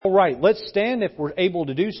All right, let's stand if we're able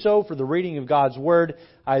to do so for the reading of God's Word.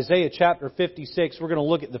 Isaiah chapter 56. We're going to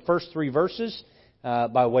look at the first three verses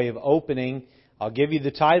by way of opening. I'll give you the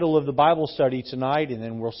title of the Bible study tonight, and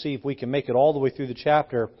then we'll see if we can make it all the way through the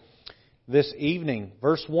chapter this evening.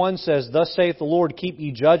 Verse 1 says, "Thus saith the Lord, keep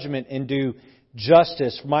ye judgment and do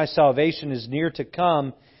justice, for my salvation is near to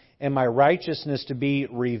come, and my righteousness to be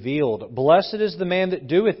revealed. Blessed is the man that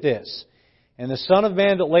doeth this, and the Son of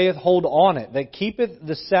Man that layeth hold on it, that keepeth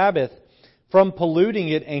the Sabbath from polluting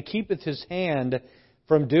it, and keepeth his hand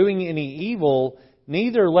from doing any evil.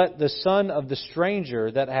 Neither let the son of the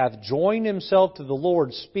stranger that hath joined himself to the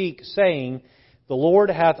Lord speak, saying, The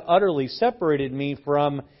Lord hath utterly separated me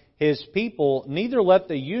from His people. Neither let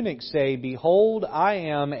the eunuch say, Behold, I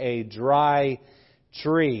am a dry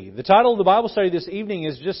tree." The title of the Bible study this evening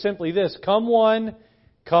is just simply this: Come one,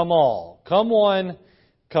 come all. Come one,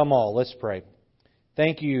 come all. Let's pray.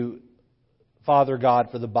 Thank you, Father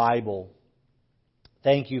God, for the Bible.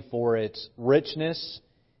 Thank you for its richness,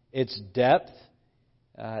 its depth.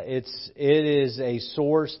 It is a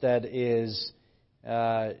source that is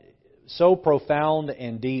so profound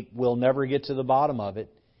and deep, we'll never get to the bottom of it.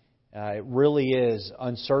 It really is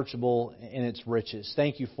unsearchable in its riches.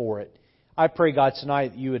 Thank you for it. I pray, God,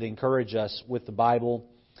 tonight that you would encourage us with the Bible,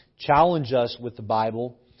 challenge us with the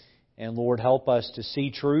Bible, and Lord, help us to see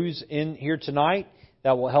truths in here tonight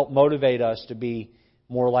that will help motivate us to be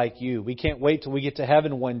more like you. We can't wait till we get to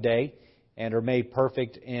heaven one day and are made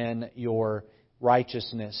perfect in your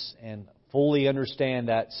righteousness and fully understand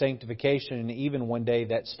that sanctification and even one day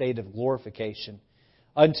that state of glorification.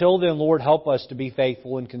 Until then, Lord, help us to be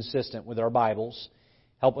faithful and consistent with our Bibles.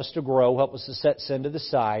 Help us to grow. Help us to set sin to the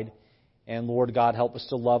side. And Lord God, help us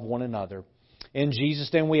to love one another. In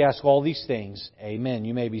Jesus' name we ask all these things. Amen.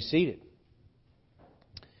 You may be seated.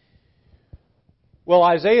 Well,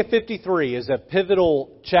 Isaiah 53 is a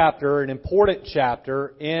pivotal chapter, an important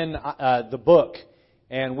chapter in the book.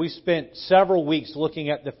 And we spent several weeks looking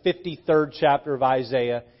at the 53rd chapter of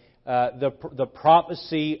Isaiah, the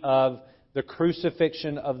prophecy of the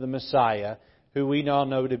crucifixion of the Messiah, who we now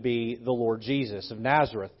know to be the Lord Jesus of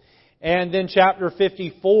Nazareth. And then chapter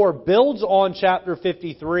 54 builds on chapter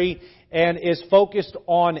 53 and is focused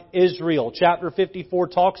on Israel. Chapter 54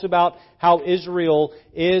 talks about how Israel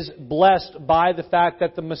is blessed by the fact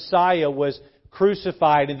that the Messiah was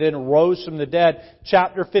crucified and then rose from the dead.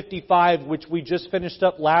 Chapter 55, which we just finished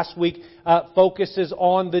up last week, focuses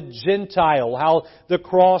on the Gentile, how the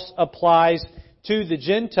cross applies to the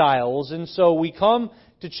Gentiles. And so we come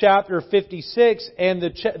to chapter 56, and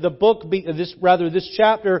this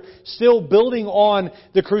chapter still building on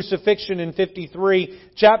the crucifixion in 53.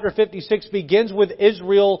 Chapter 56 begins with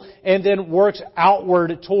Israel and then works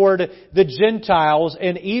outward toward the Gentiles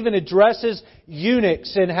and even addresses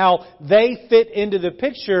eunuchs and how they fit into the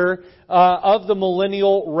picture of the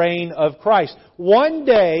millennial reign of Christ. One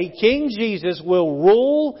day, King Jesus will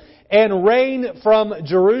rule and reign from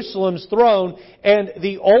Jerusalem's throne, and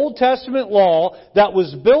the Old Testament law that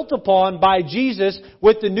was built upon by Jesus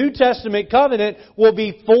with the New Testament covenant will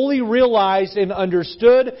be fully realized and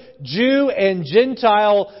understood. Jew and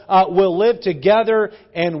Gentile will live together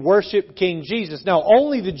and worship King Jesus. Now,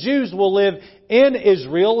 only the Jews will live in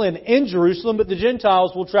Israel and in Jerusalem, but the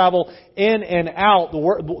Gentiles will travel in and out.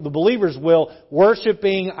 The believers will,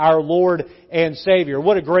 worshiping our Lord and Savior.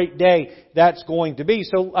 What a great day that's going to be.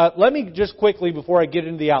 So let me just quickly, before I get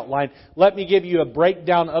into the outline, let me give you a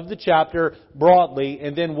breakdown of the chapter broadly,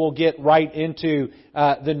 and then we'll get right into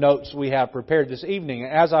the notes we have prepared this evening.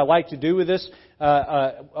 As I like to do with this,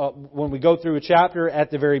 when we go through a chapter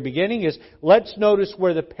at the very beginning, is let's notice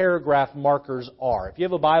where the paragraph markers are. If you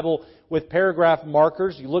have a Bible with paragraph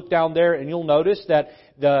markers, you look down there and you'll notice that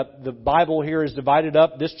the Bible here is divided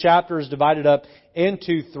up. This chapter is divided up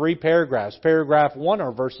into three paragraphs. Paragraph 1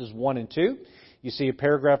 are verses 1 and 2. You see a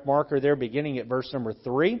paragraph marker there beginning at verse number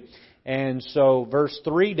 3. And so verse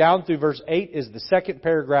 3 down through verse 8 is the second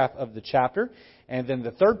paragraph of the chapter. And then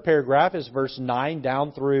the third paragraph is verse 9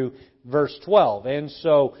 down through verse 12. And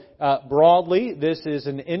so broadly, this is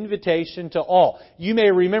an invitation to all. You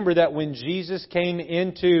may remember that when Jesus came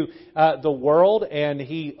into the world and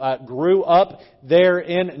He grew up there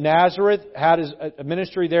in Nazareth, had His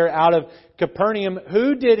ministry there out of Capernaum,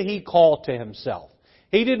 who did He call to Himself?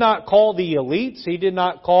 He did not call the elites. He did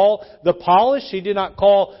not call the polished. He did not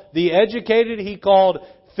call the educated. He called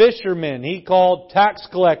fishermen. He called tax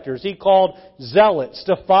collectors. He called zealots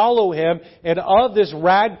to follow Him. And of this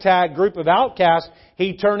ragtag group of outcasts,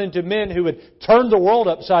 He turned into men who would turn the world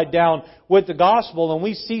upside down with the gospel. And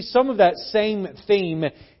we see some of that same theme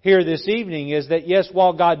here this evening is that, yes,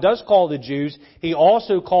 while God does call the Jews, He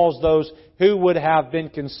also calls those who would have been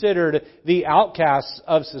considered the outcasts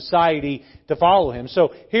of society to follow Him.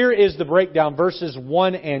 So here is the breakdown. Verses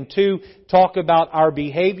 1 and 2 talk about our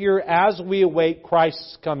behavior as we await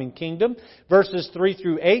Christ's coming kingdom. Verses 3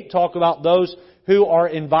 through 8 talk about those who are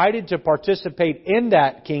invited to participate in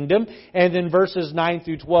that kingdom. And then verses 9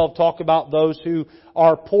 through 12 talk about those who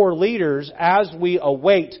are poor leaders as we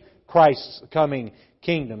await Christ's coming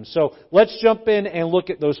kingdom. So let's jump in and look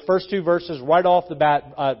at those first two verses right off the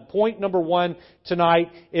bat. Point number 1 tonight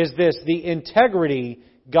is this: the integrity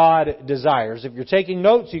God desires. If you're taking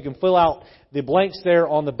notes, you can fill out the blanks there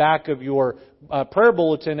on the back of your prayer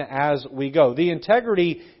bulletin as we go. The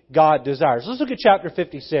integrity God desires. Let's look at chapter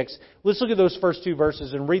 56. Let's look at those first two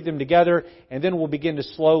verses and read them together, and then we'll begin to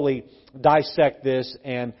slowly dissect this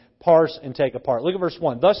and parse and take apart. Look at verse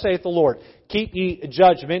 1. Thus saith the Lord, keep ye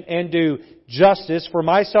judgment and do justice, for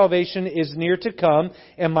my salvation is near to come,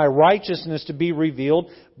 and my righteousness to be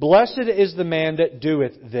revealed. Blessed is the man that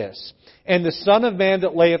doeth this, and the Son of Man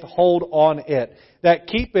that layeth hold on it, that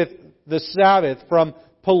keepeth the Sabbath from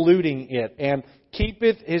polluting it, and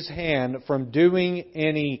keepeth his hand from doing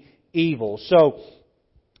any evil. So,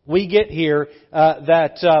 we get here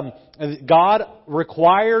that God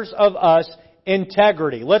requires of us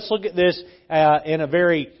integrity. Let's look at this in a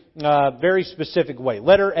very specific way.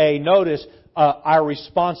 Letter A, notice our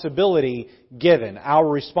responsibility given. Our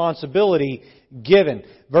responsibility given.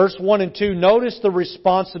 Verse 1 and 2, notice the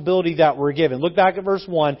responsibility that we're given. Look back at verse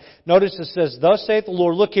 1. Notice it says, thus saith the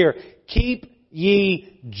Lord, look here, keep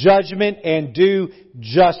ye judgment and do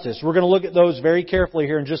justice. We're going to look at those very carefully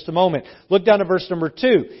here in just a moment. Look down to verse number 2.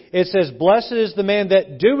 It says, blessed is the man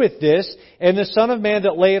that doeth this, and the Son of Man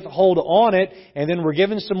that layeth hold on it. And then we're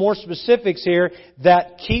given some more specifics here,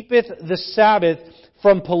 that keepeth the Sabbath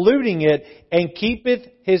from polluting it, and keepeth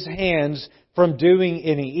his hands from doing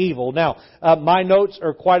any evil. Now, my notes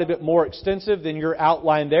are quite a bit more extensive than your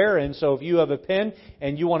outline there, and so if you have a pen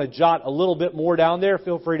and you want to jot a little bit more down there,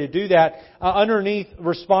 feel free to do that. Underneath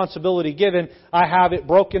responsibility given, I have it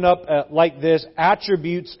broken up like this: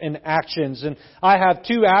 attributes and actions. And I have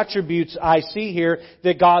two attributes I see here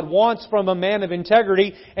that God wants from a man of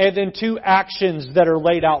integrity, and then two actions that are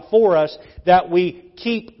laid out for us that we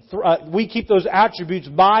keep those attributes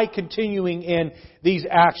by continuing in these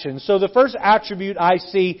actions. So the first attribute I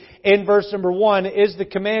see in verse number 1 is the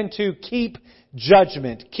command to keep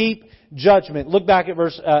judgment. Keep judgment. Look back at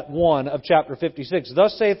verse 1 of chapter 56.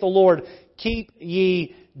 Thus saith the Lord, keep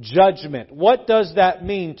ye judgment. What does that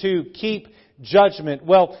mean, to keep judgment?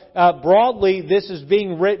 Well, broadly, this is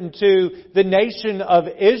being written to the nation of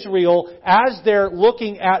Israel as they're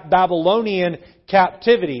looking at Babylonian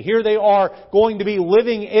captivity. Here they are going to be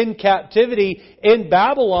living in captivity in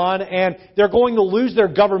Babylon, and they're going to lose their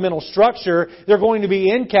governmental structure. They're going to be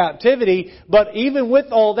in captivity, but even with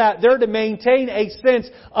all that, they're to maintain a sense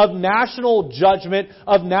of national judgment,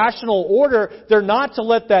 of national order. They're not to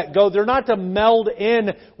let that go. They're not to meld in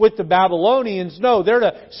with the Babylonians. No, they're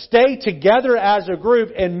to stay together as a group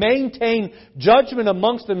and maintain judgment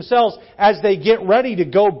amongst themselves as they get ready to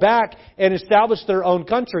go back and establish their own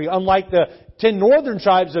country. Unlike the 10 northern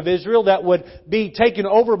tribes of Israel that would be taken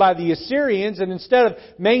over by the Assyrians, and instead of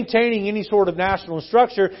maintaining any sort of national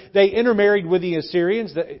structure, they intermarried with the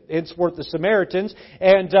Assyrians, henceforth the Samaritans,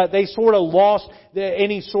 and they sort of lost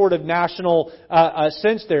any sort of national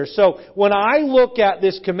sense there. So when I look at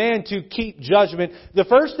this command to keep judgment, the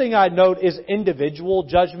first thing I note is individual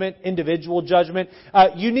judgment. Individual judgment.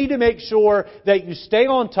 You need to make sure that you stay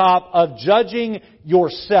on top of judging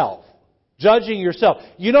yourself. Judging yourself.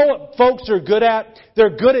 You know what folks are good at?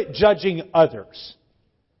 They're good at judging others.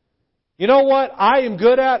 You know what I am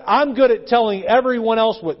good at? I'm good at telling everyone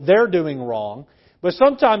else what they're doing wrong. But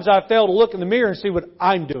sometimes I fail to look in the mirror and see what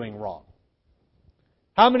I'm doing wrong.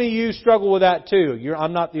 How many of you struggle with that too?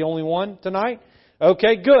 I'm not the only one tonight?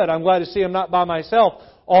 Okay, good. I'm glad to see I'm not by myself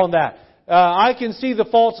on that. I can see the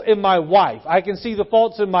faults in my wife. I can see the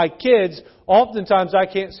faults in my kids. Oftentimes I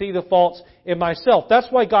can't see the faults in myself. That's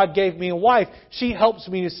why God gave me a wife. She helps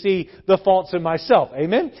me to see the faults in myself.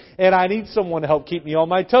 Amen? And I need someone to help keep me on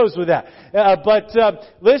my toes with that.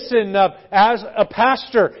 Listen, as a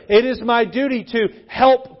pastor, it is my duty to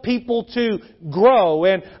help people to grow.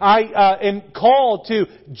 And I am called to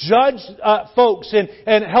judge folks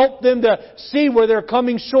and help them to see where they're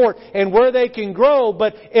coming short and where they can grow.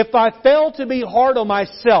 But if I fail to be hard on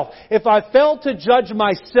myself, if I fail to judge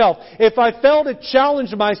myself, if I fail to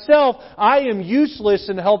challenge myself, I am useless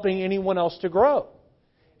in helping anyone else to grow.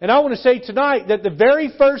 And I want to say tonight that the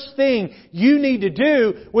very first thing you need to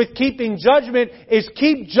do with keeping judgment is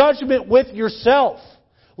keep judgment with yourself.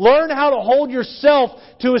 Learn how to hold yourself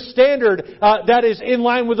to a standard that is in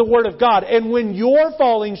line with the Word of God. And when you're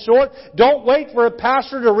falling short, don't wait for a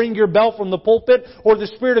pastor to ring your bell from the pulpit or the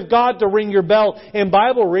Spirit of God to ring your bell in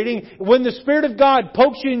Bible reading. When the Spirit of God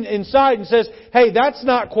pokes you inside and says, hey, that's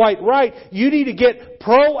not quite right, you need to get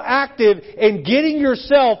proactive in getting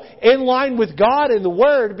yourself in line with God and the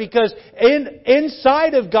Word, because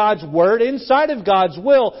inside of God's Word, inside of God's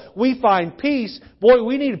will, we find peace. Boy,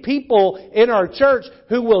 we need people in our church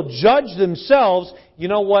who will judge themselves. You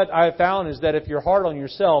know what I found is that if you're hard on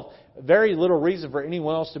yourself, very little reason for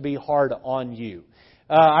anyone else to be hard on you.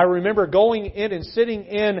 I remember going in and sitting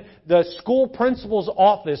in the school principal's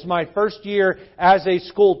office my first year as a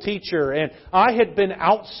school teacher, and I had been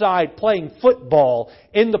outside playing football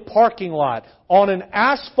in the parking lot, on an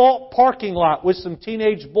asphalt parking lot with some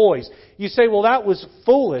teenage boys. You say, well, that was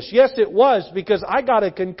foolish. Yes, it was, because I got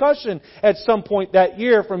a concussion at some point that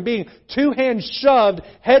year from being two-hand shoved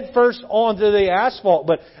headfirst onto the asphalt.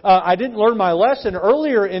 But I didn't learn my lesson.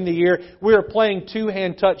 Earlier in the year, we were playing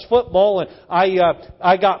two-hand touch football, and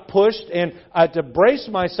I got pushed, and to brace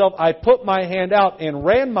myself, I put my hand out and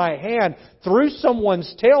ran my hand through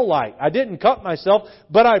someone's tail light. I didn't cut myself,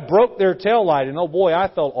 but I broke their tail light. And oh boy,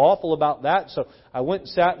 I felt awful about that. So I went and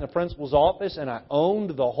sat in the principal's office and I owned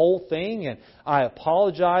the whole thing, and I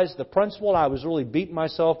apologized to the principal. I was really beating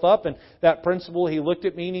myself up, and that principal, he looked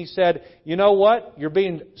at me and he said, you know what? You're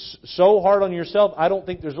being so hard on yourself. I don't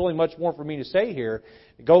think there's really much more for me to say here.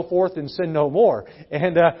 Go forth and sin no more.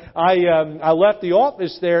 And I left the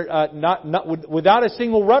office there without a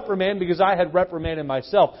single reprimand, because I had reprimanded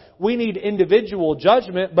myself. We need individual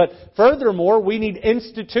judgment, but furthermore, we need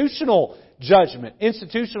institutional judgment.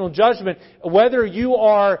 Institutional judgment, whether you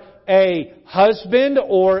are a husband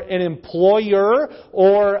or an employer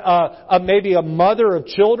or maybe a mother of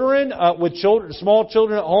children with children, small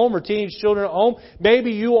children at home or teenage children at home.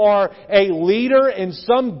 Maybe you are a leader in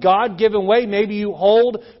some God-given way. Maybe you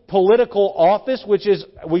hold political office, which is,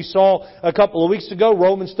 we saw a couple of weeks ago,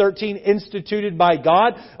 Romans 13, instituted by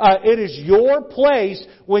God. It is your place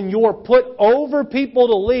when you're put over people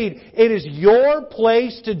to lead. It is your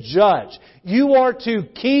place to judge. You are to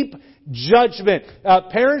keep judgment.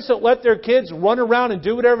 Parents that let their kids run around and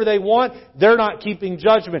do whatever they want, they're not keeping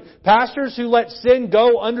judgment. Pastors who let sin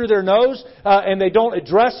go under their nose and they don't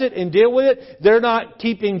address it and deal with it, they're not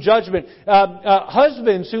keeping judgment.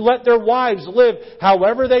 Husbands who let their wives live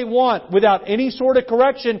however they want without any sort of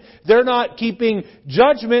correction, they're not keeping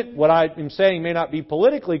judgment. What I am saying may not be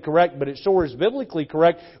politically correct, but it sure is biblically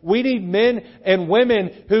correct. We need men and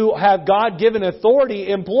women who have God-given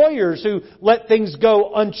authority, employers who let things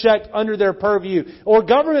go unchecked under their purview, or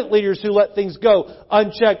government leaders who let things go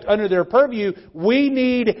unchecked under their purview. We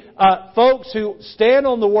need folks who stand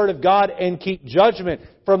on the Word of God and keep judgment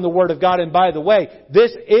from the Word of God. And by the way,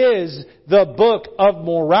 this is the book of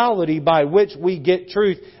morality by which we get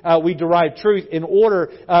truth. We derive truth in order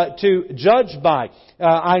to judge by.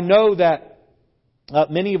 I know that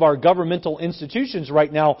many of our governmental institutions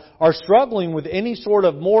right now are struggling with any sort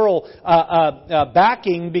of moral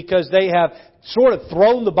backing, because they have sort of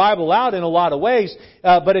thrown the Bible out in a lot of ways.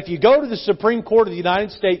 But if you go to the Supreme Court of the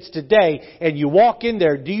United States today and you walk in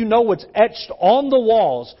there, do you know what's etched on the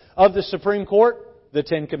walls of the Supreme Court? The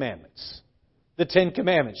Ten Commandments. The Ten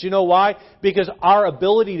Commandments. You know why? Because our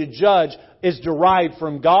ability to judge is derived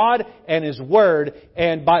from God and His Word,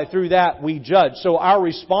 and through that we judge. So our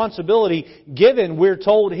responsibility given, we're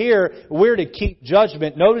told here, we're to keep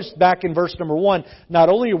judgment. Notice back in verse number 1, not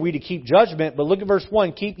only are we to keep judgment, but look at verse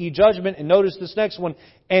 1, keep ye judgment, and notice this next one,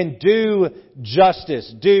 and do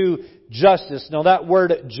justice. Do justice. Now that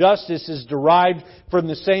word justice is derived from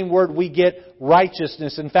the same word we get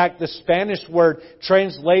righteousness. In fact, the Spanish word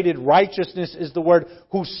translated righteousness is the word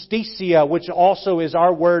justicia, which also is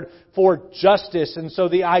our word for justice. And so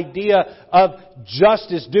the idea of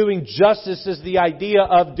justice, doing justice, is the idea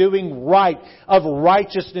of doing right, of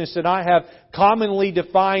righteousness. And I have commonly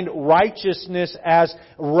defined righteousness as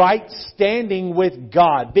right standing with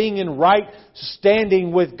God, being in right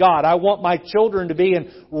standing with God. I want my children to be in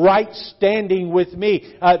right standing with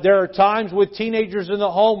me. There are times with teenagers in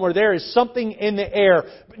the home where there is something in the air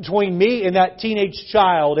between me and that teenage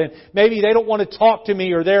child, and maybe they don't want to talk to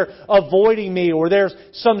me, or they're avoiding me, or there's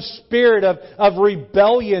some spirit of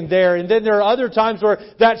rebellion there. And then there are other times where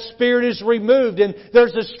that spirit is removed and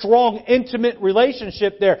there's a strong, intimate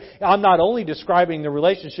relationship there. I'm not only describing the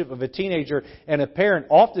relationship of a teenager and a parent.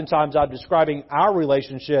 Oftentimes I'm describing our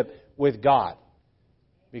relationship with God,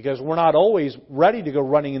 because we're not always ready to go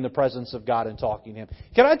running in the presence of God and talking to Him.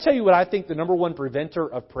 Can I tell you what I think the number one preventer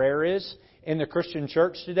of prayer is in the Christian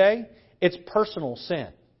church today? It's personal sin.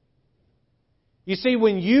 You see,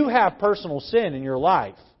 when you have personal sin in your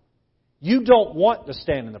life, you don't want to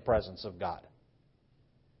stand in the presence of God.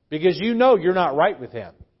 Because you know you're not right with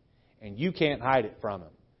Him. And you can't hide it from Him.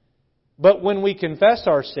 But when we confess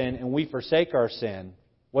our sin and we forsake our sin,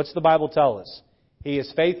 what's the Bible tell us? He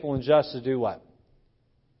is faithful and just to do what?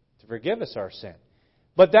 To forgive us our sin.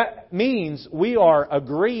 But that means we are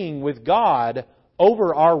agreeing with God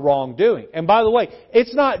over our wrongdoing. And by the way,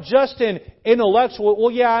 it's not just an intellectual,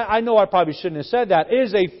 well, yeah, I know I probably shouldn't have said that. It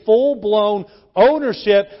is a full-blown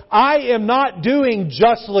ownership. I am not doing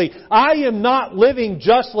justly. I am not living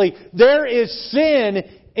justly. There is sin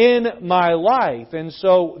in my life. And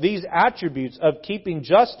so these attributes of keeping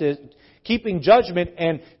judgment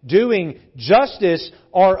and doing justice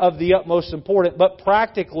are of the utmost importance. But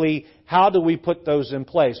practically, how do we put those in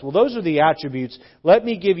place? Well, those are the attributes. Let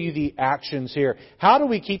me give you the actions here. How do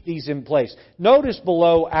we keep these in place? Notice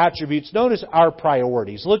below attributes. Notice our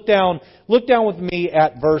priorities. Look down with me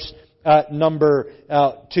at verse number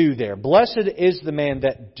 2 there. Blessed is the man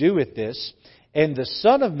that doeth this, and the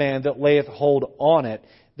Son of Man that layeth hold on it,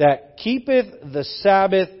 that keepeth the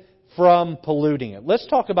Sabbath from polluting it. Let's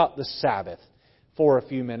talk about the Sabbath for a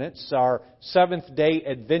few minutes. Our Seventh-day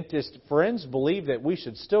Adventist friends believe that we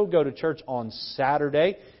should still go to church on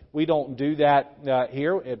Saturday. We don't do that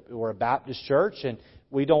here. We're a Baptist church, and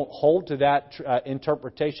we don't hold to that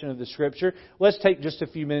interpretation of the Scripture. Let's take just a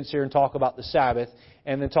few minutes here and talk about the Sabbath,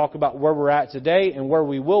 and then talk about where we're at today and where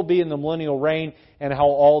we will be in the millennial reign, and how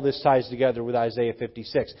all this ties together with Isaiah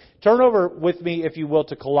 56. Turn over with me, if you will,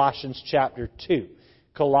 to Colossians chapter 2.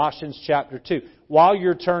 Colossians chapter 2. While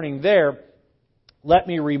you're turning there, let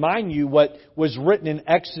me remind you what was written in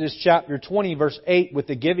Exodus chapter 20, verse 8, with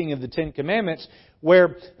the giving of the Ten Commandments,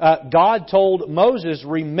 where God told Moses,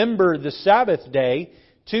 remember the Sabbath day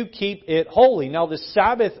to keep it holy. Now, the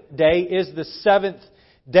Sabbath day is the seventh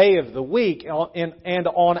day of the week, and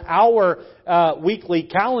on our weekly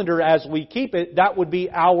calendar as we keep it, that would be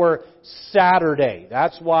our Saturday.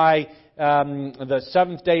 That's why the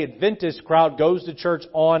Seventh-day Adventist crowd goes to church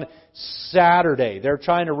on Saturday. They're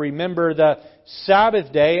trying to remember the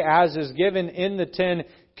Sabbath day as is given in the Ten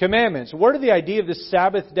Commandments. Where did the idea of the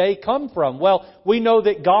Sabbath day come from? Well, we know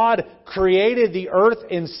that God created the earth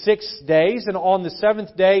in 6 days, and on the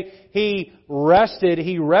seventh day He rested.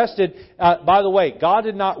 By the way, God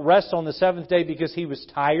did not rest on the seventh day because He was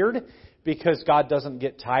tired, because God doesn't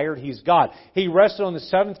get tired. He's God. He rested on the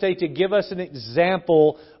seventh day to give us an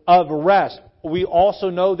example of rest. We also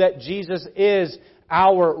know that Jesus is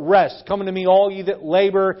our rest. Come unto me, all ye that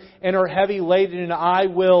labor and are heavy laden, and I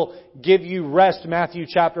will give you rest. Matthew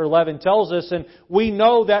chapter 11 tells us, and we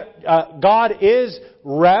know that God is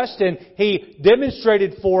rest, and He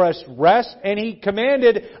demonstrated for us rest, and He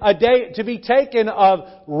commanded a day to be taken of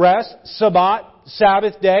rest,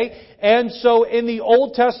 Sabbath day. And so in the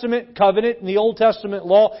Old Testament covenant, in the Old Testament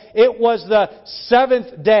law, it was the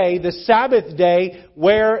seventh day, the Sabbath day,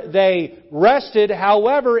 where they rested.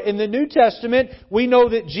 However, in the New Testament, we know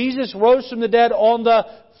that Jesus rose from the dead on the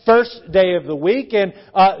first day of the week, and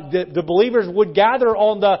the believers would gather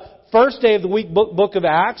on the first day of the week, book of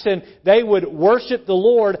Acts, and they would worship the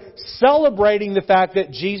Lord, celebrating the fact that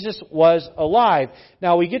Jesus was alive.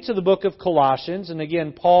 Now we get to the book of Colossians, and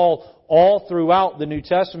again, Paul, all throughout the New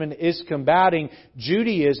Testament, is combating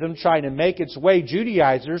Judaism, trying to make its way,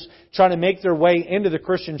 Judaizers trying to make their way into the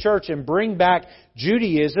Christian church and bring back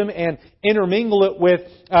Judaism and intermingle it with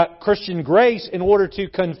Christian grace in order to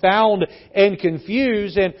confound and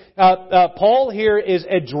confuse. And Paul here is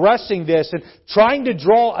addressing this and trying to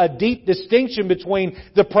draw a deep distinction between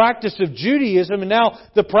the practice of Judaism and now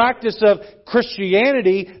the practice of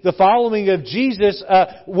Christianity, the following of Jesus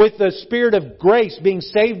with the spirit of grace, being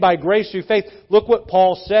saved by grace through faith. Look what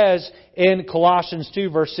Paul says in Colossians 2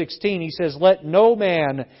 verse 16. He says, let no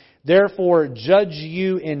man therefore judge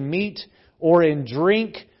you in meat or in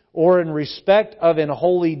drink, or in respect of an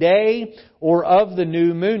holy day, or of the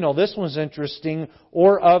new moon. Now this one's interesting.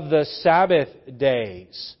 Or of the Sabbath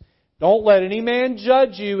days. Don't let any man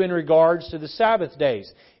judge you in regards to the Sabbath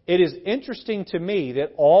days. It is interesting to me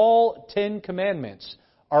that all 10 commandments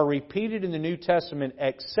are repeated in the New Testament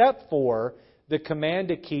except for the command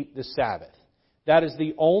to keep the Sabbath. That is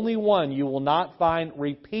the only one you will not find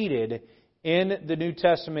repeated in the New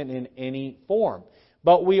Testament in any form.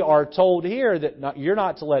 But we are told here that you're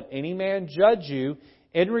not to let any man judge you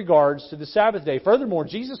in regards to the Sabbath day. Furthermore,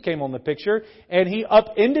 Jesus came on the picture and He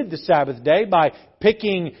upended the Sabbath day by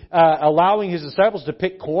allowing His disciples to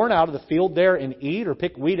pick corn out of the field there and eat, or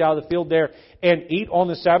pick wheat out of the field there and eat on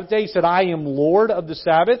the Sabbath day. He said, I am Lord of the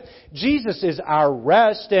Sabbath. Jesus is our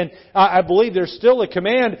rest, and I believe there's still a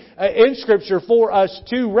command in Scripture for us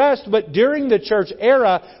to rest, but during the church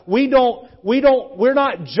era, we're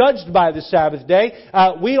not judged by the Sabbath day.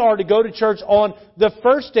 We are to go to church on the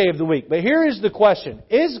first day of the week. But here is the question.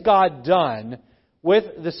 Is God done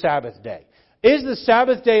with the Sabbath day? Is the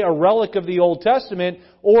Sabbath day a relic of the Old Testament,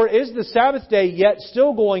 or is the Sabbath day yet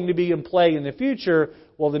still going to be in play in the future?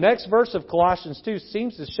 Well, the next verse of Colossians 2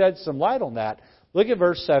 seems to shed some light on that. Look at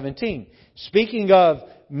verse 17. Speaking of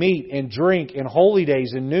meat and drink and holy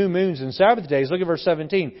days and new moons and Sabbath days, look at verse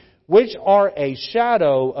 17. Which are a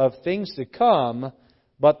shadow of things to come,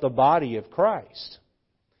 but the body of Christ.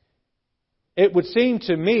 It would seem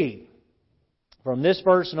to me, from this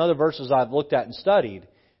verse and other verses I've looked at and studied,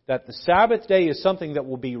 that the Sabbath day is something that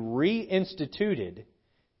will be reinstituted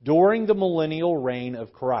during the millennial reign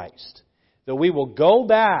of Christ. That we will go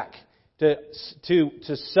back to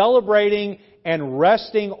celebrating and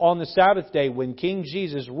resting on the Sabbath day when King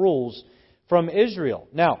Jesus rules from Israel.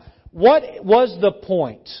 Now, what was the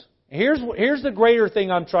point? Here's the greater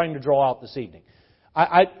thing I'm trying to draw out this evening.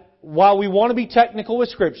 While we want to be technical with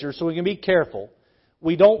Scripture, so we can be careful,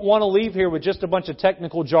 we don't want to leave here with just a bunch of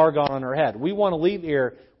technical jargon on our head. We want to leave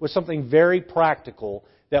here with something very practical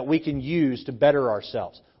that we can use to better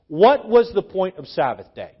ourselves. What was the point of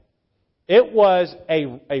Sabbath day? It was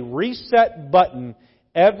a reset button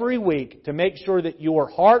every week to make sure that your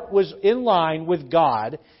heart was in line with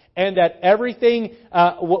God and that everything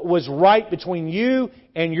was right between you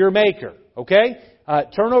and your Maker. Okay?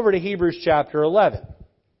 Turn over to Hebrews chapter 11.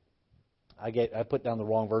 I put down the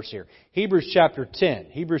wrong verse here. Hebrews chapter 10.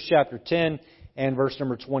 Hebrews chapter 10 and verse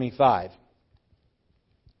number 25.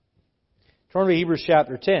 Turn to Hebrews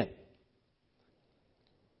chapter 10.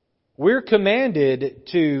 We're commanded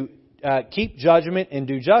to keep judgment and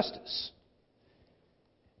do justice.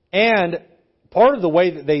 And part of the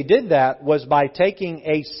way that they did that was by taking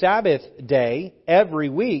a Sabbath day every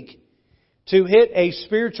week to hit a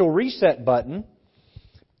spiritual reset button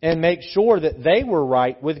and make sure that they were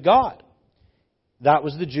right with God. That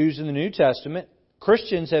was the Jews in the New Testament.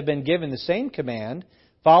 Christians have been given the same command.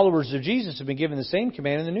 Followers of Jesus have been given the same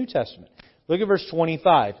command in the New Testament. Look at verse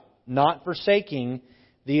 25. Not forsaking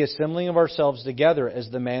the assembling of ourselves together as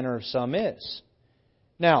the manner of some is.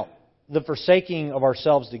 Now, the forsaking of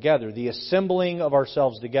ourselves together, the assembling of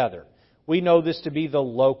ourselves together, we know this to be the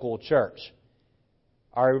local church.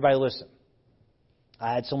 All right, everybody listen.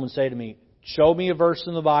 I had someone say to me, show me a verse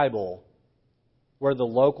in the Bible where the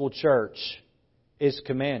local church is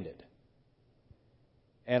commanded.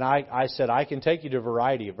 And I said, I can take you to a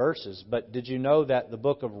variety of verses, but did you know that the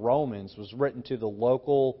book of Romans was written to the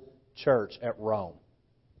local church at Rome?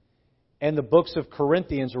 And the books of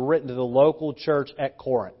Corinthians were written to the local church at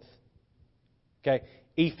Corinth. Okay?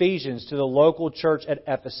 Ephesians to the local church at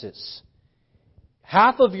Ephesus.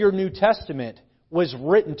 Half of your New Testament was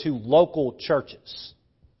written to local churches.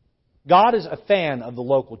 God is a fan of the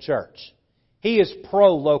local church. He is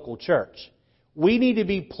pro-local church. We need to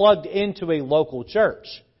be plugged into a local church.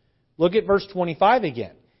 Look at verse 25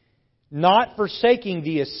 again. Not forsaking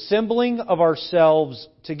the assembling of ourselves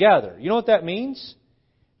together. You know what that means?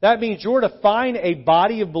 That means you're to find a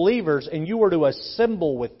body of believers and you are to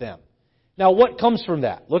assemble with them. Now what comes from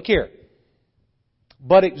that? Look here.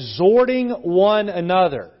 But exhorting one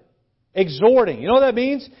another. Exhorting. You know what that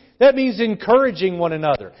means? That means encouraging one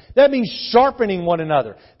another. That means sharpening one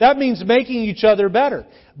another. That means making each other better.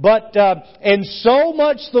 But and so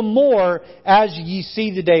much the more as ye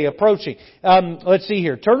see the day approaching. Let's see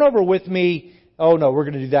here. Turn over with me. Oh no, we're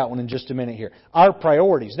going to do that one in just a minute here. Our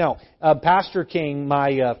priorities. Now, Pastor King,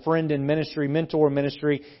 my friend in ministry, mentor in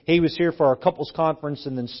ministry, he was here for our couples conference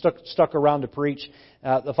and then stuck around to preach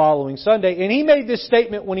the following Sunday. And he made this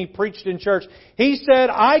statement when he preached in church. He said,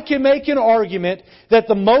 I can make an argument that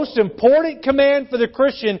the most important command for the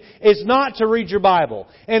Christian is not to read your Bible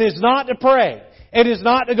and is not to pray. It is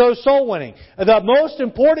not to go soul winning. The most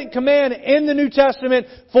important command in the New Testament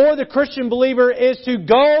for the Christian believer is to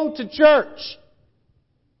go to church.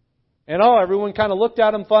 And everyone kind of looked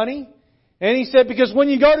at him funny. And he said, because when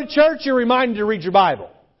you go to church, you're reminded to read your Bible.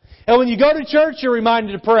 And when you go to church, you're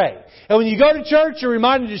reminded to pray. And when you go to church, you're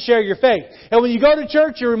reminded to share your faith. And when you go to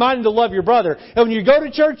church, you're reminded to love your brother. And when you go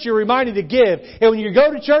to church, you're reminded to give. And when you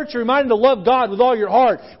go to church, you're reminded to love God with all your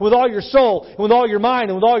heart, with all your soul, and with all your mind,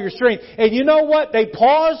 and with all your strength. And you know what? They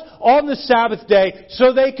paused on the Sabbath day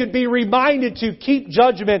so they could be reminded to keep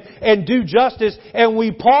judgment and do justice. And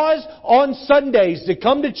we pause on Sundays to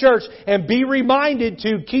come to church and be reminded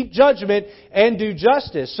to keep judgment and do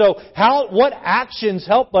justice. So what actions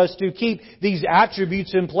help us to keep these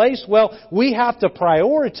attributes in place? Well, we have to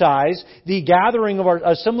prioritize the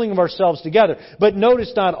assembling of ourselves together. But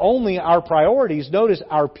notice not only our priorities, notice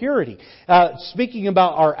our purity. Speaking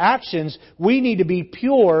about our actions, we need to be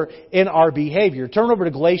pure in our behavior. Turn over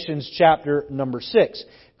to Galatians chapter number 6.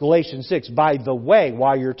 Galatians 6. By the way,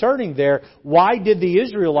 while you're turning there, why did the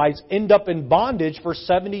Israelites end up in bondage for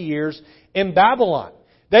 70 years in Babylon?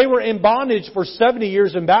 They were in bondage for 70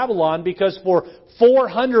 years in Babylon because for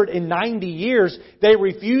 490 years they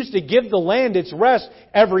refused to give the land its rest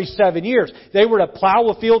every 7 years. They were to plow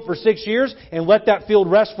a field for 6 years and let that field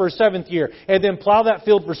rest for a 7th year. And then plow that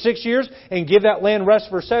field for 6 years and give that land rest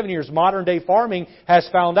for 7 years. Modern day farming has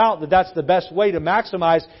found out that that's the best way to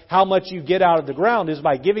maximize how much you get out of the ground is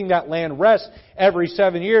by giving that land rest every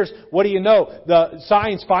 7 years. What do you know? The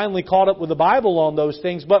science finally caught up with the Bible on those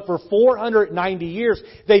things. But for 490 years,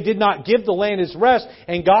 they did not give the land its rest.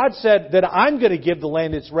 And God said that I'm going to give the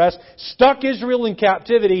land its rest. Stuck Israel in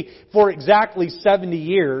captivity for exactly 70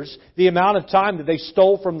 years, the amount of time that they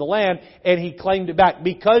stole from the land, and He claimed it back.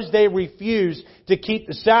 Because they refused to keep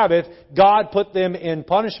the Sabbath, God put them in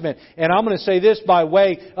punishment. And I'm going to say this by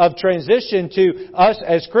way of transition to us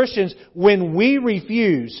as Christians. When we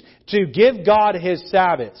refuse to give God His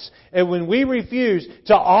Sabbaths, and when we refuse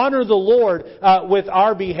to honor the Lord with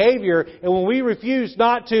our behavior, and when we refuse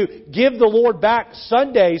not to give the Lord back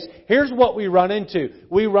Sundays, here's what we run into.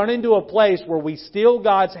 We run into a place where we steal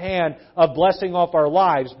God's hand of blessing off our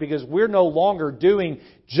lives because we're no longer doing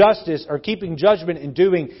justice or keeping judgment and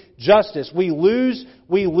doing justice. We lose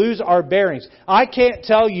our bearings. I can't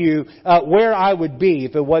tell you where I would be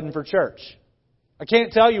if it wasn't for church. I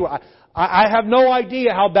can't tell you. I have no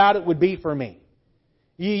idea how bad it would be for me.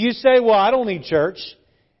 You say, well, I don't need church.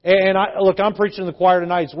 And I'm preaching in the choir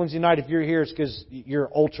tonight. It's Wednesday night. If you're here, it's because you're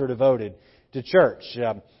ultra devoted to church.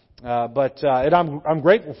 And I'm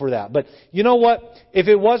grateful for that. But you know what? If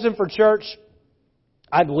it wasn't for church,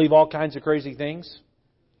 I'd believe all kinds of crazy things.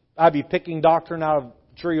 I'd be picking doctrine out of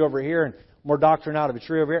a tree over here and more doctrine out of a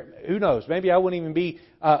tree over here. Who knows? Maybe I wouldn't even be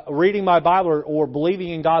reading my Bible or believing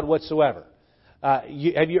in God whatsoever. Have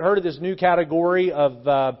you heard of this new category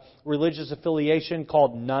of religious affiliation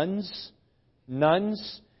called nuns?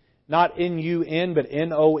 Nuns. Not N-U-N, but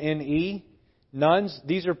N-O-N-E. Nuns.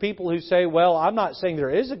 These are people who say, well, I'm not saying there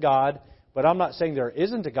is a God, but I'm not saying there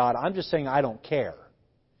isn't a God. I'm just saying I don't care.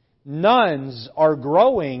 Nuns are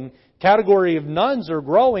growing. Category of nuns are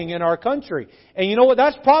growing in our country. And you know what?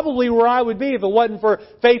 That's probably where I would be if it wasn't for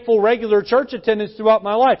faithful, regular church attendance throughout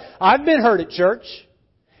my life. I've been hurt at church.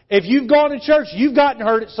 If you've gone to church, you've gotten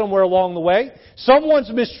hurt somewhere along the way.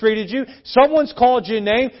 Someone's mistreated you. Someone's called you a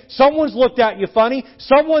name. Someone's looked at you funny.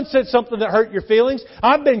 Someone said something that hurt your feelings.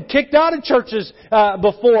 I've been kicked out of churches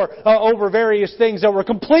before over various things that were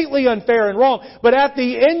completely unfair and wrong. But at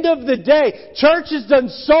the end of the day, church has done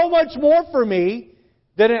so much more for me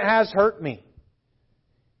than it has hurt me.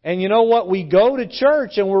 And you know what? We go to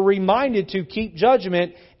church and we're reminded to keep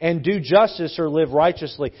judgment and do justice or live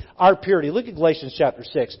righteously. Our purity. Look at Galatians chapter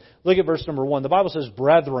 6. Look at verse number 1. The Bible says,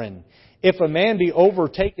 Brethren, if a man be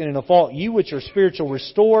overtaken in a fault, you which are spiritual,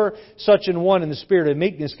 restore such an one in the spirit of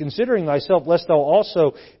meekness, considering thyself, lest thou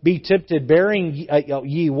also be tempted, bear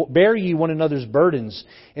ye one another's burdens,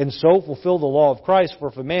 and so fulfill the law of Christ. For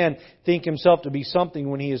if a man think himself to be something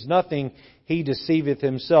when he is nothing, he deceiveth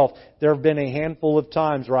himself. There have been a handful of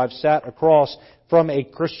times where I've sat across from a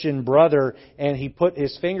Christian brother and he put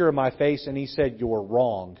his finger in my face and he said, you're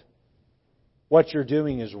wrong. What you're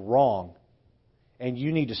doing is wrong. And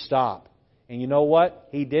you need to stop. And you know what?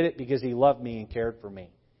 He did it because he loved me and cared for me.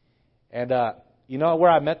 And you know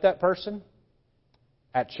where I met that person?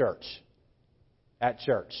 At church. At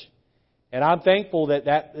church. And I'm thankful that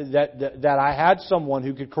I had someone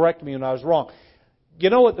who could correct me when I was wrong. You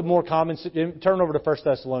know what the more common... Turn over to 1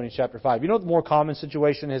 Thessalonians chapter 5. You know what the more common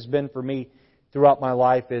situation has been for me throughout my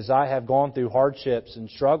life is I have gone through hardships and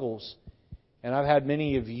struggles. And I've had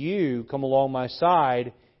many of you come along my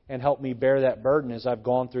side and help me bear that burden as I've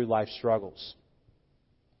gone through life struggles.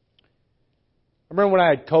 I remember when I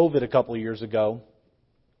had COVID a couple of years ago,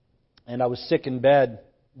 and I was sick in bed,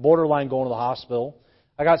 borderline going to the hospital.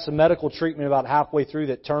 I got some medical treatment about halfway through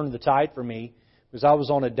that turned the tide for me. because I was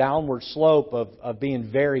on a downward slope of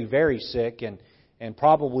being very, very sick and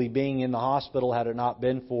probably being in the hospital had it not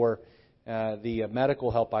been for the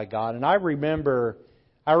medical help I got. And I remember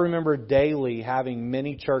daily having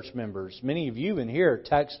many church members, many of you in here,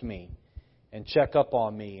 text me and check up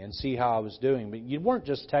on me and see how I was doing. But you weren't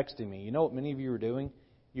just texting me. You know what many of you were doing?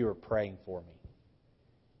 You were praying for me.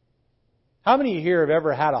 How many of you here have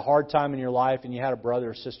ever had a hard time in your life and you had a brother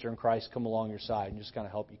or sister in Christ come along your side and just kind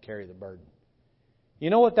of help you carry the burden? You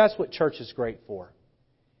know what? That's what church is great for.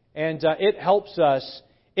 And it helps us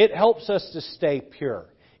to stay pure.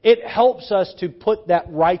 It helps us to put that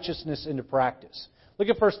righteousness into practice. Look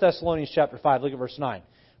at 1 Thessalonians chapter 5. Look at verse 9.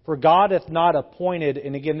 For God hath not appointed,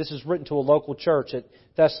 and again this is written to a local church at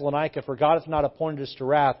Thessalonica, for God hath not appointed us to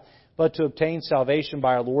wrath, but to obtain salvation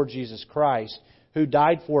by our Lord Jesus Christ, who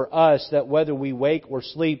died for us, that whether we wake or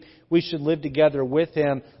sleep, we should live together with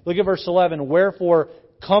Him. Look at verse 11. Wherefore,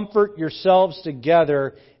 comfort yourselves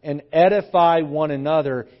together and edify one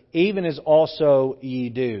another, even as also ye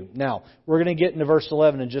do. Now, we're going to get into verse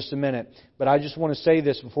 11 in just a minute, but I just want to say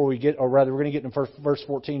this before we get, or rather, we're going to get into verse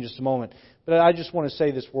 14 in just a moment. But I just want to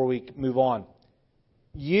say this before we move on.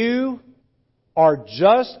 You are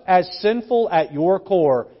just as sinful at your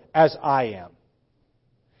core as I am.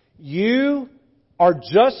 You are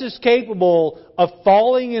just as capable of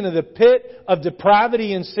falling into the pit of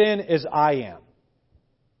depravity and sin as I am.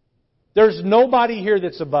 There's nobody here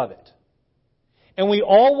that's above it. And we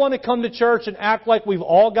all want to come to church and act like we've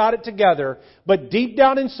all got it together, but deep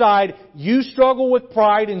down inside, you struggle with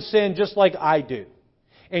pride and sin just like I do.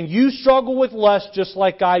 And you struggle with lust just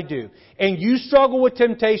like I do. And you struggle with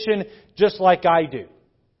temptation just like I do.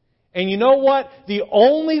 And you know what? The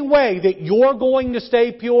only way that you're going to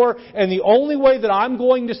stay pure and the only way that I'm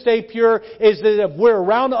going to stay pure is that if we're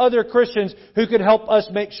around other Christians who can help us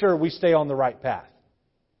make sure we stay on the right path.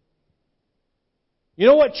 You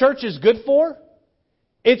know what church is good for?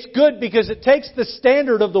 It's good because it takes the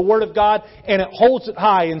standard of the Word of God and it holds it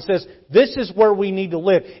high and says, this is where we need to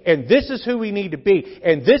live, and this is who we need to be,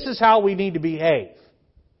 and this is how we need to behave.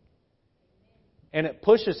 And it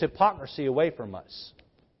pushes hypocrisy away from us.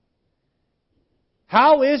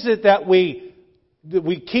 How is it that we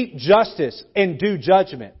keep justice and do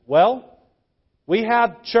judgment? Well, we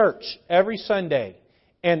have church every Sunday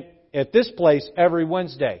and at this place every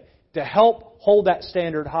Wednesday to help hold that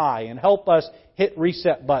standard high and help us hit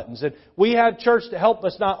reset buttons. And we have church to help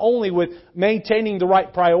us not only with maintaining the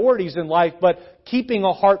right priorities in life, but keeping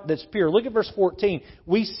a heart that's pure. Look at verse 14.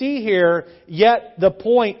 We see here yet the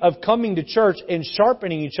point of coming to church and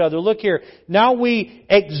sharpening each other. Look here. Now we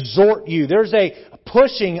exhort you. There's a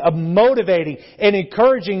pushing, a motivating, and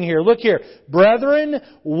encouraging here. Look here. Brethren,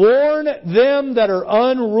 warn them that are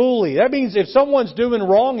unruly. That means if someone's doing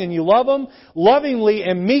wrong and you love them, lovingly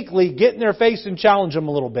and meekly get in their face and challenge them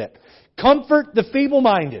a little bit. Comfort the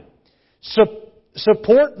feeble-minded.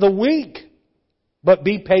 Support the weak, but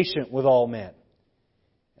be patient with all men.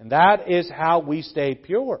 And that is how we stay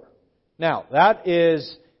pure. Now, that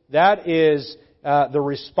is the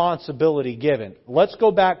responsibility given. Let's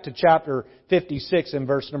go back to chapter 56 and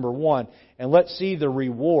verse number 1, and let's see the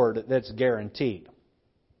reward that's guaranteed.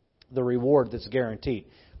 The reward that's guaranteed.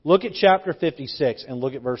 Look at chapter 56 and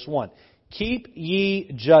look at verse 1. Keep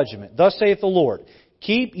ye judgment. Thus saith the Lord.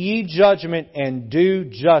 Keep ye judgment and do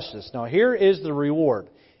justice. Now here is the reward.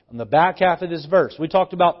 On the back half of this verse, we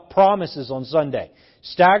talked about promises on Sunday.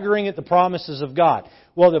 Staggering at the promises of God.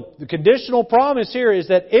 Well, the conditional promise here is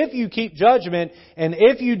that if you keep judgment and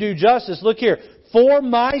if you do justice, look here. For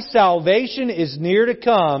my salvation is near to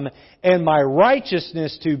come and my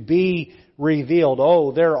righteousness to be revealed.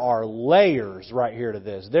 Oh, there are layers right here to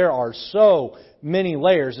this. There are so many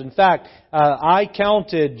layers. In fact, I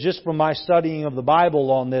counted just from my studying of the Bible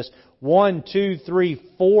on this 1, 2, 3,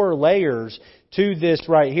 4 layers to this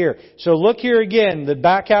right here. So look here again, the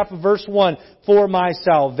back half of verse 1. For my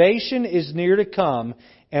salvation is near to come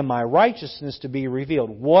and my righteousness to be revealed.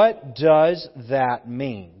 What does that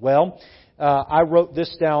mean? Well, I wrote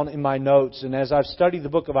this down in my notes, and as I've studied the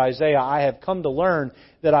book of Isaiah, I have come to learn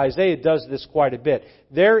that Isaiah does this quite a bit.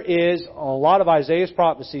 There is, a lot of Isaiah's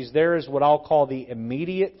prophecies, there is what I'll call the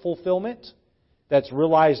immediate fulfillment that's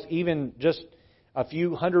realized even just a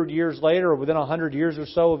few hundred years later or within 100 years or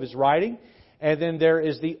so of his writing. And then there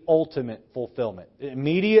is the ultimate fulfillment.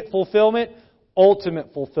 Immediate fulfillment,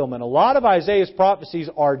 ultimate fulfillment. A lot of Isaiah's prophecies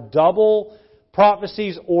are double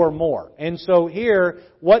prophecies or more. And so here,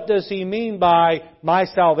 what does He mean by my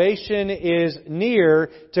salvation is near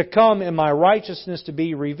to come and my righteousness to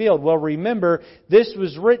be revealed? Well, remember, this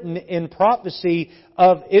was written in prophecy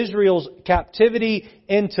of Israel's captivity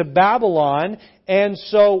into Babylon. And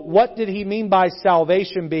so what did He mean by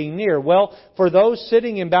salvation being near? Well, for those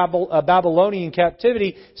sitting in Babylonian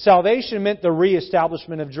captivity, salvation meant the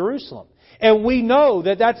reestablishment of Jerusalem. And we know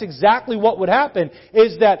that that's exactly what would happen,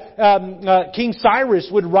 is that King Cyrus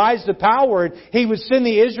would rise to power and he would send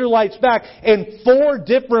the Israelites back in 4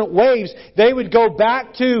 different waves. They would go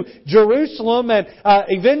back to Jerusalem, and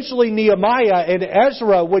eventually Nehemiah and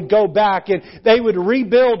Ezra would go back and they would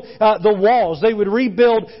rebuild the walls. They would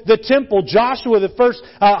rebuild the temple. Joshua, the first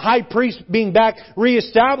high priest, being back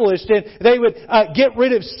reestablished, and they would get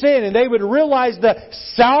rid of sin, and they would realize the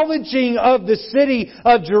salvaging of the city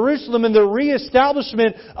of Jerusalem and the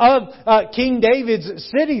reestablishment of King David's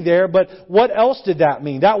city there. But what else did that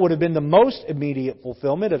mean? That would have been the most immediate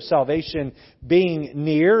fulfillment of salvation being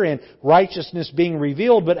near and righteousness being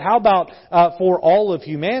revealed. But how about for all of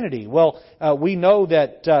humanity? Well, we know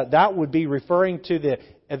that that would be referring to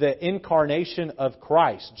the incarnation of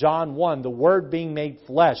Christ. John 1, the Word being made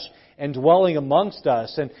flesh and dwelling amongst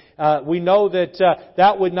us. And we know that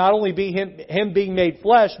that would not only be Him being made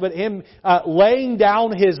flesh, but Him laying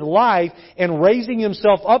down His life and raising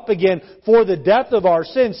Himself up again for the death of our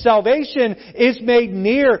sins. Salvation is made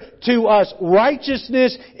near to us.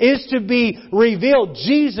 Righteousness is to be revealed.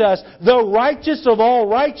 Jesus, the righteous of all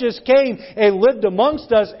righteous, came and lived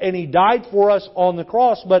amongst us, and He died for us on the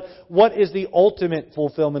cross. But what is the ultimate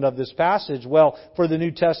fulfillment of this passage? Well, for the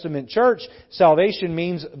New Testament church, salvation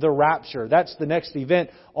means the rapture. That's the next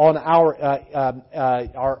event on our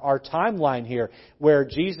timeline here, where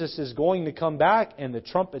Jesus is going to come back and the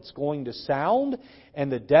trumpet's going to sound, and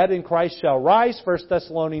the dead in Christ shall rise, 1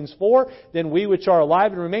 Thessalonians 4. Then we which are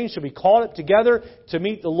alive and remain shall be caught up together to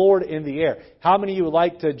meet the Lord in the air. How many of you would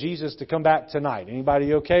like Jesus to come back tonight?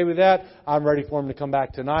 Anybody okay with that? I'm ready for Him to come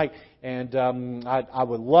back tonight. And I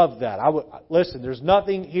would love that. Listen, there's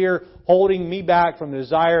nothing here holding me back from the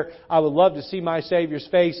desire. I would love to see my Savior's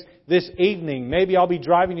face this evening. Maybe I'll be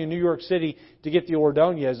driving to New York City to get the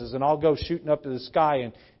Ordonez's, and I'll go shooting up to the sky,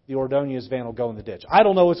 and the Ordonez van will go in the ditch. I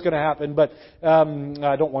don't know what's going to happen, but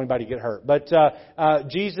I don't want anybody to get hurt. But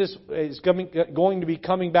Jesus is going to be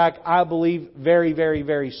coming back, I believe, very, very,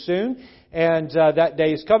 very soon. And that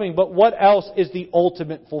day is coming. But what else is the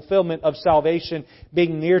ultimate fulfillment of salvation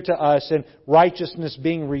being near to us and righteousness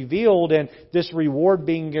being revealed and this reward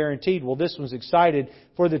being guaranteed? Well, this one's excited.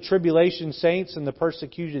 For the tribulation saints and the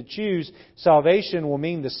persecuted Jews, salvation will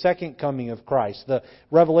mean the second coming of Christ. The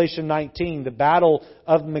Revelation 19, the battle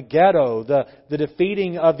of Megiddo, the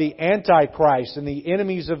defeating of the Antichrist and the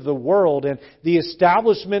enemies of the world, and the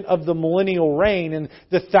establishment of the millennial reign, and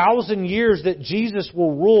the 1,000 years that Jesus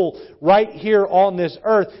will rule right here on this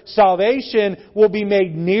earth. Salvation will be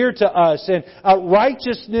made near to us, and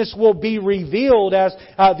righteousness will be revealed as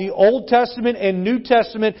the Old Testament and New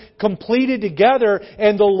Testament completed together.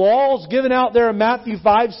 And the laws given out there in Matthew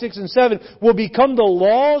 5, 6, and 7 will become the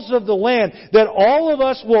laws of the land that all of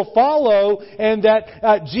us will follow, and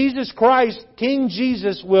that Jesus Christ, King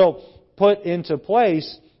Jesus, will put into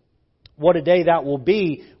place. What a day that will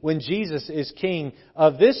be when Jesus is King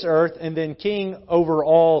of this earth and then King over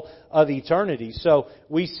all of eternity. So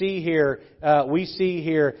we see here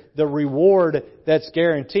the reward that's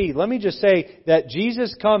guaranteed. Let me just say that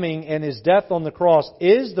Jesus coming and His death on the cross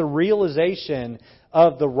is the realization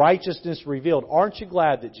of the righteousness revealed. Aren't you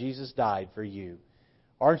glad that Jesus died for you?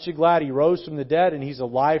 Aren't you glad He rose from the dead and He's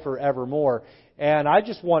alive forevermore? And I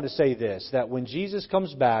just want to say this, that when Jesus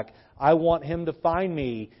comes back, I want Him to find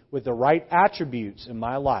me with the right attributes in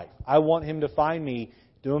my life. I want Him to find me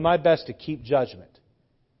doing my best to keep judgment.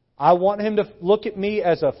 I want Him to look at me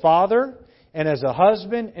as a father and as a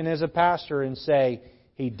husband and as a pastor and say,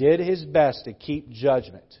 He did His best to keep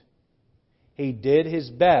judgment. He did His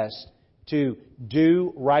best to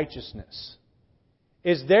do righteousness.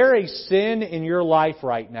 Is there a sin in your life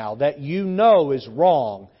right now that you know is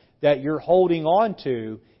wrong, that you're holding on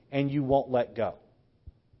to and you won't let go?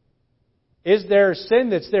 Is there a sin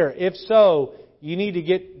that's there? If so, you need to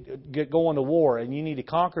get going to war, and you need to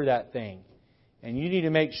conquer that thing. And you need to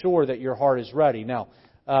make sure that your heart is ready. Now,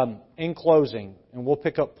 in closing, and we'll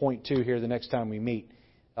pick up point 2 here the next time we meet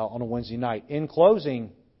on a Wednesday night. In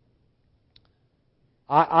closing,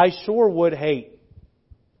 I sure would hate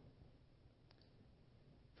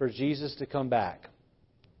for Jesus to come back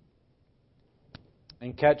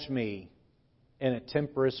and catch me in a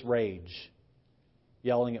temperous rage,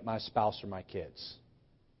 yelling at my spouse or my kids.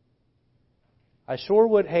 I sure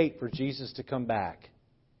would hate for Jesus to come back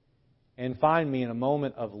and find me in a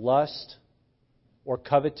moment of lust or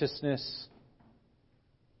covetousness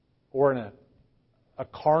or in a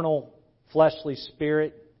carnal, fleshly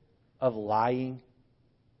spirit of lying.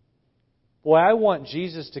 Boy, I want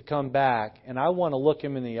Jesus to come back, and I want to look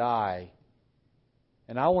Him in the eye,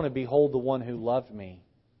 and I want to behold the one who loved me,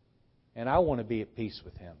 and I want to be at peace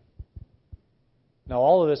with Him. Now,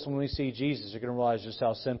 all of this, when we see Jesus, you're going to realize just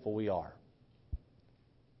how sinful we are.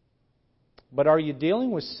 But are you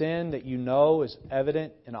dealing with sin that you know is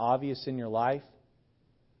evident and obvious in your life?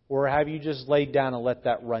 Or have you just laid down and let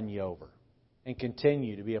that run you over and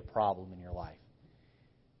continue to be a problem in your life?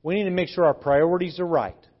 We need to make sure our priorities are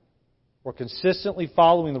right. We're consistently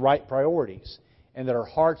following the right priorities, and that our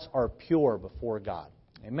hearts are pure before God.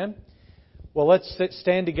 Amen? Well, let's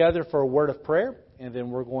stand together for a word of prayer, and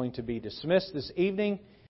then we're going to be dismissed this evening.